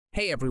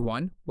Hey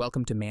everyone,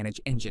 welcome to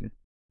ManageEngine.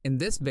 In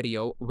this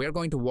video, we're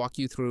going to walk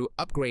you through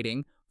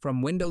upgrading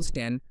from Windows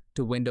 10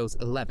 to Windows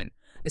 11,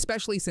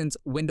 especially since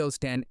Windows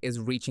 10 is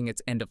reaching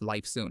its end of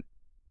life soon.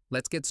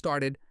 Let's get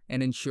started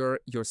and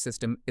ensure your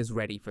system is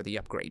ready for the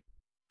upgrade.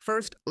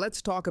 First,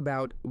 let's talk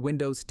about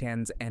Windows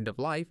 10's end of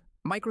life.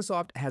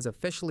 Microsoft has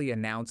officially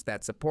announced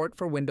that support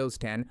for Windows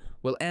 10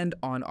 will end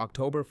on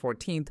October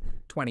 14th,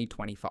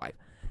 2025.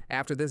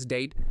 After this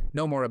date,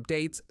 no more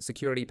updates,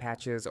 security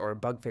patches, or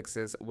bug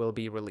fixes will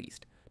be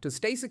released. To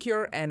stay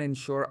secure and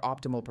ensure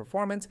optimal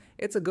performance,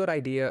 it's a good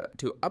idea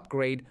to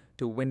upgrade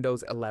to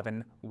Windows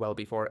 11 well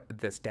before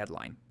this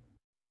deadline.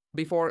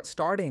 Before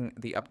starting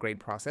the upgrade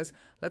process,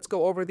 let's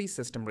go over the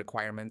system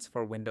requirements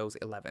for Windows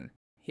 11.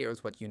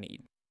 Here's what you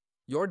need.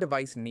 Your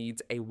device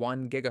needs a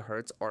 1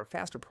 GHz or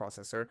faster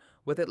processor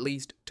with at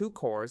least 2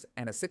 cores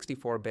and a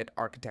 64-bit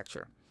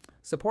architecture.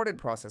 Supported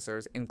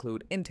processors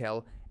include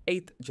Intel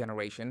 8th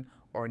generation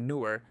or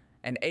newer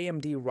and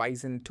AMD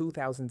Ryzen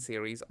 2000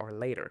 series or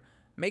later.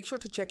 Make sure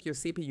to check your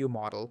CPU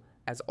model,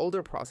 as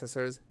older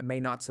processors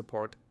may not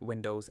support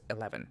Windows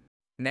 11.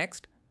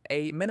 Next,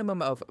 a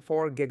minimum of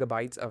 4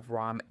 GB of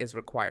RAM is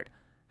required.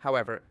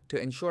 However,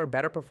 to ensure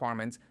better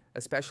performance,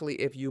 especially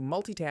if you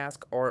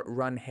multitask or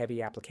run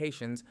heavy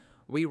applications,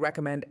 we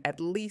recommend at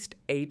least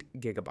 8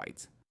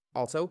 GB.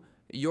 Also,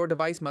 your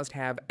device must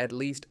have at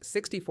least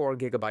 64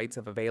 GB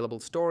of available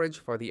storage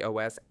for the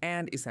OS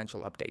and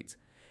essential updates.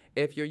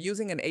 If you're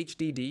using an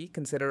HDD,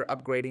 consider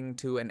upgrading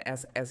to an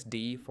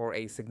SSD for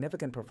a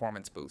significant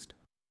performance boost.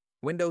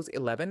 Windows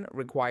 11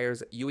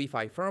 requires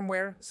UEFI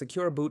firmware,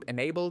 Secure Boot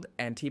enabled,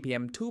 and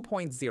TPM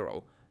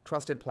 2.0,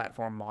 Trusted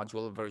Platform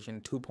Module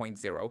version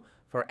 2.0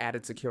 for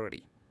added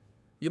security.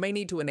 You may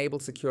need to enable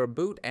Secure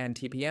Boot and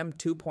TPM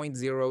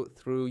 2.0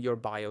 through your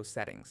BIOS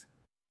settings.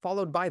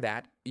 Followed by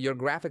that, your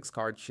graphics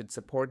card should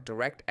support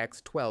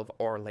DirectX 12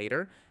 or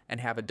later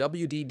and have a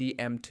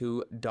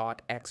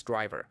WDDM2.x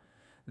driver.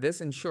 This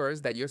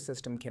ensures that your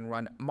system can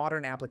run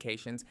modern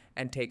applications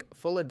and take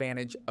full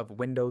advantage of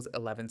Windows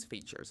 11's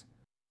features.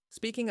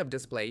 Speaking of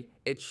display,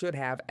 it should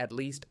have at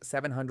least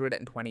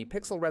 720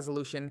 pixel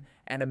resolution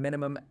and a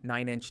minimum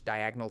 9-inch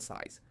diagonal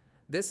size.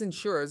 This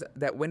ensures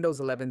that Windows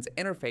 11's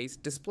interface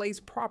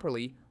displays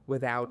properly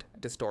without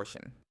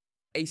distortion.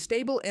 A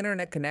stable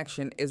internet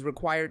connection is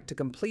required to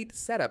complete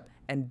setup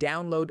and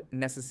download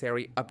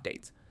necessary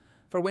updates.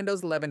 For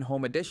Windows 11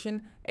 Home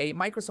Edition, a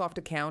Microsoft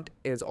account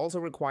is also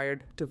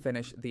required to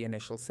finish the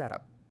initial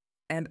setup.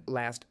 And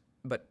last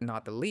but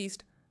not the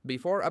least,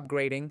 before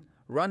upgrading,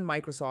 run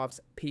Microsoft's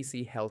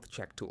PC Health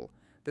Check tool.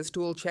 This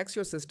tool checks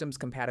your system's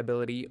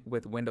compatibility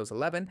with Windows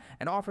 11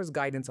 and offers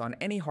guidance on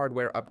any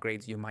hardware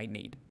upgrades you might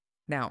need.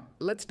 Now,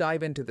 let's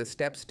dive into the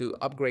steps to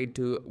upgrade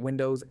to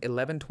Windows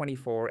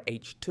 11.24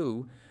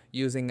 H2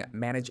 using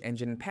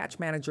ManageEngine Patch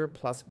Manager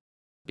Plus.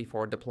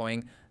 Before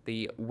deploying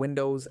the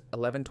Windows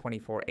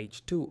 11.24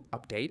 H2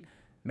 update,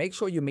 make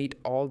sure you meet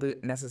all the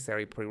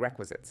necessary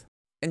prerequisites.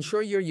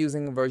 Ensure you're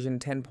using version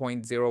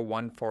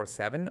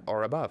 10.0147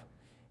 or above.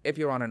 If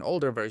you're on an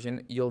older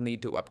version, you'll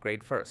need to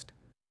upgrade first.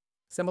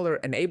 Similar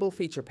Enable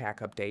Feature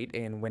Pack update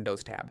in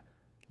Windows tab.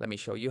 Let me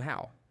show you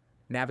how.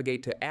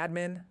 Navigate to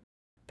Admin,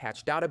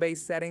 Patch Database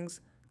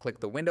Settings, click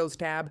the Windows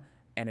tab,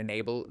 and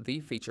enable the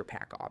Feature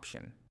Pack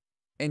option.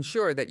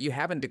 Ensure that you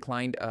haven't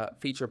declined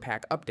Feature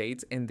Pack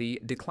updates in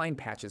the Decline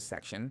Patches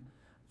section.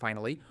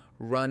 Finally,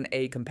 run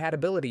a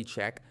compatibility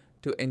check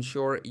to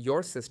ensure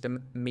your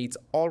system meets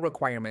all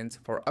requirements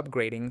for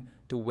upgrading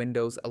to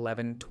Windows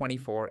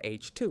 11.24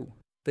 H2.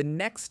 The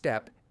next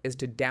step is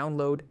to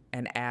download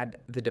and add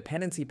the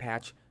dependency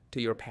patch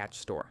to your patch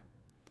store.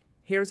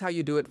 Here's how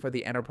you do it for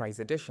the Enterprise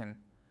Edition.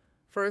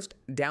 First,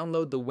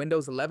 download the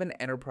Windows 11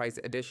 Enterprise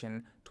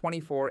Edition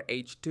 24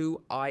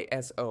 H2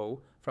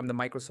 ISO from the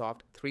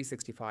Microsoft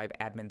 365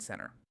 Admin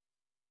Center.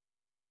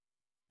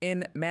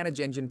 In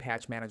ManageEngine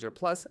Patch Manager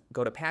Plus,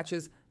 go to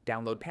Patches,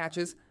 Download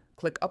Patches,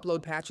 click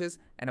Upload Patches,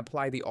 and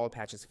apply the All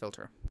Patches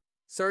filter.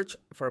 Search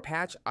for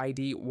patch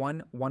ID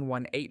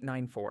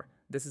 111894.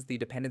 This is the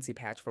dependency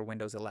patch for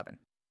Windows 11.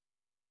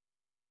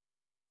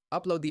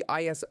 Upload the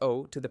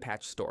ISO to the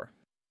patch store.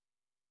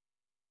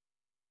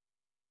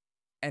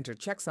 Enter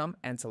checksum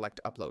and select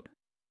Upload.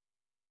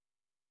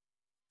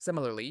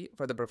 Similarly,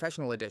 for the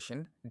Professional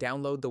Edition,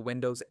 download the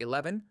Windows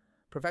 11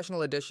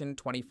 Professional Edition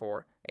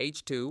 24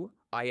 H2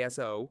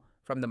 ISO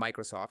from the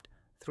Microsoft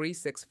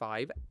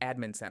 365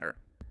 Admin Center.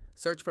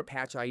 Search for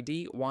patch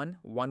ID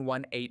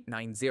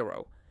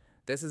 111890.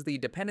 This is the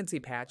dependency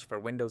patch for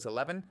Windows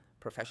 11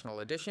 Professional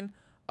Edition.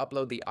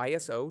 Upload the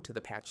ISO to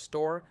the patch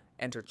store,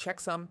 enter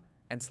checksum,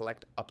 and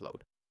select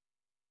Upload.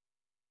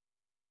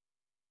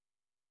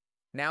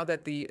 Now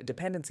that the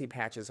dependency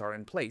patches are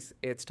in place,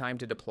 it's time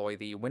to deploy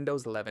the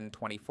Windows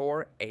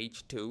 11.24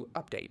 H2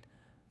 update.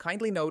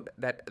 Kindly note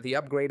that the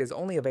upgrade is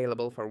only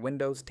available for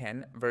Windows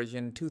 10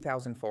 version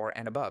 2004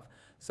 and above,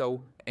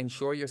 so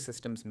ensure your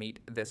systems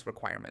meet this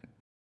requirement.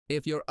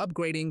 If you're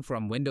upgrading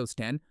from Windows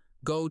 10,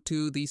 go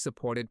to the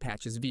Supported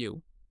Patches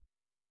view.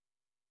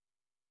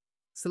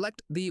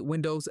 Select the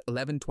Windows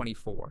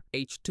 11/24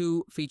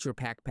 H2 Feature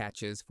Pack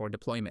patches for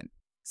deployment.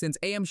 Since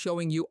I am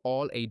showing you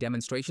all a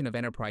demonstration of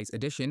Enterprise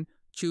Edition,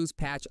 choose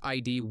Patch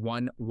ID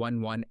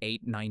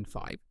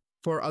 111895.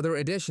 For other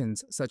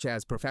editions, such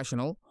as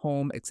Professional,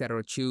 Home,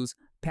 etc., choose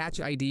Patch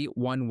ID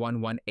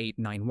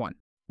 111891.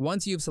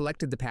 Once you've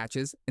selected the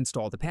patches,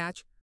 install the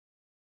patch.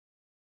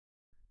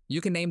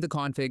 You can name the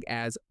config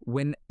as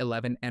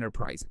Win11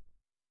 Enterprise.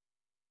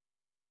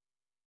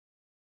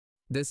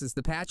 This is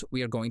the patch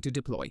we are going to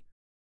deploy.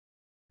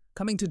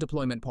 Coming to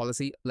deployment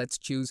policy, let's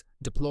choose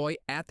Deploy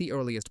at the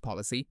earliest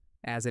policy,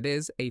 as it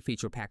is a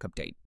feature pack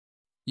update.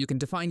 You can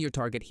define your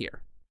target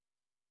here.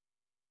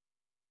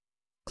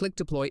 Click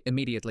Deploy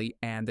immediately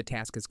and the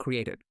task is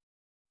created.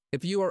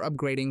 If you are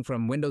upgrading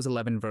from Windows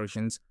 11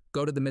 versions,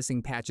 go to the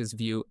Missing Patches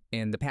view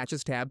in the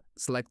Patches tab,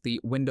 select the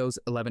Windows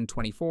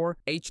 11/24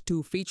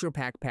 H2 Feature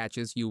Pack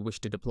patches you wish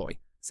to deploy.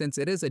 Since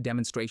it is a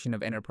demonstration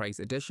of Enterprise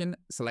Edition,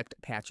 select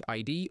Patch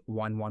ID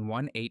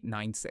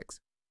 111896.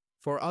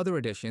 For other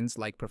editions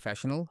like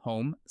Professional,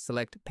 Home,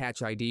 select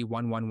Patch ID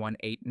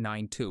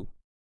 111892.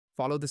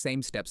 Follow the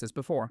same steps as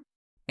before,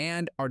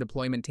 and our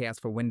deployment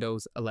task for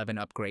Windows 11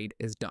 upgrade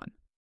is done.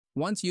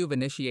 Once you've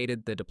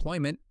initiated the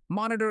deployment,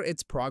 monitor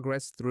its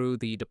progress through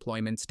the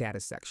Deployment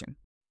Status section.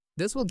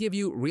 This will give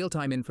you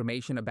real-time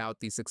information about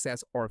the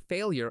success or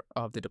failure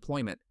of the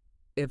deployment.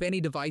 If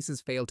any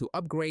devices fail to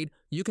upgrade,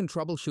 you can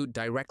troubleshoot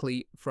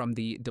directly from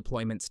the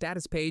Deployment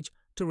Status page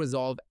to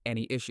resolve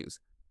any issues.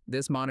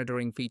 This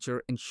monitoring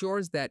feature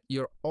ensures that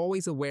you're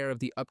always aware of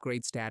the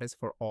upgrade status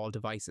for all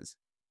devices.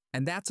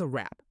 And that's a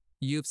wrap.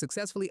 You've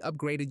successfully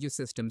upgraded your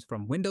systems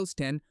from Windows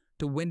 10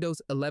 to Windows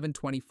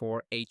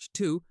 11/24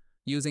 H2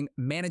 using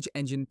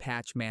ManageEngine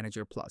Patch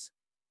Manager Plus.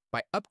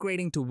 By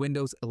upgrading to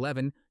Windows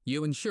 11,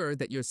 you ensure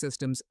that your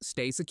systems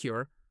stay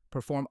secure,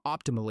 perform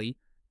optimally,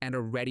 and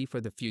are ready for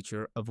the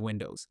future of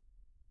Windows.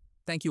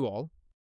 Thank you all.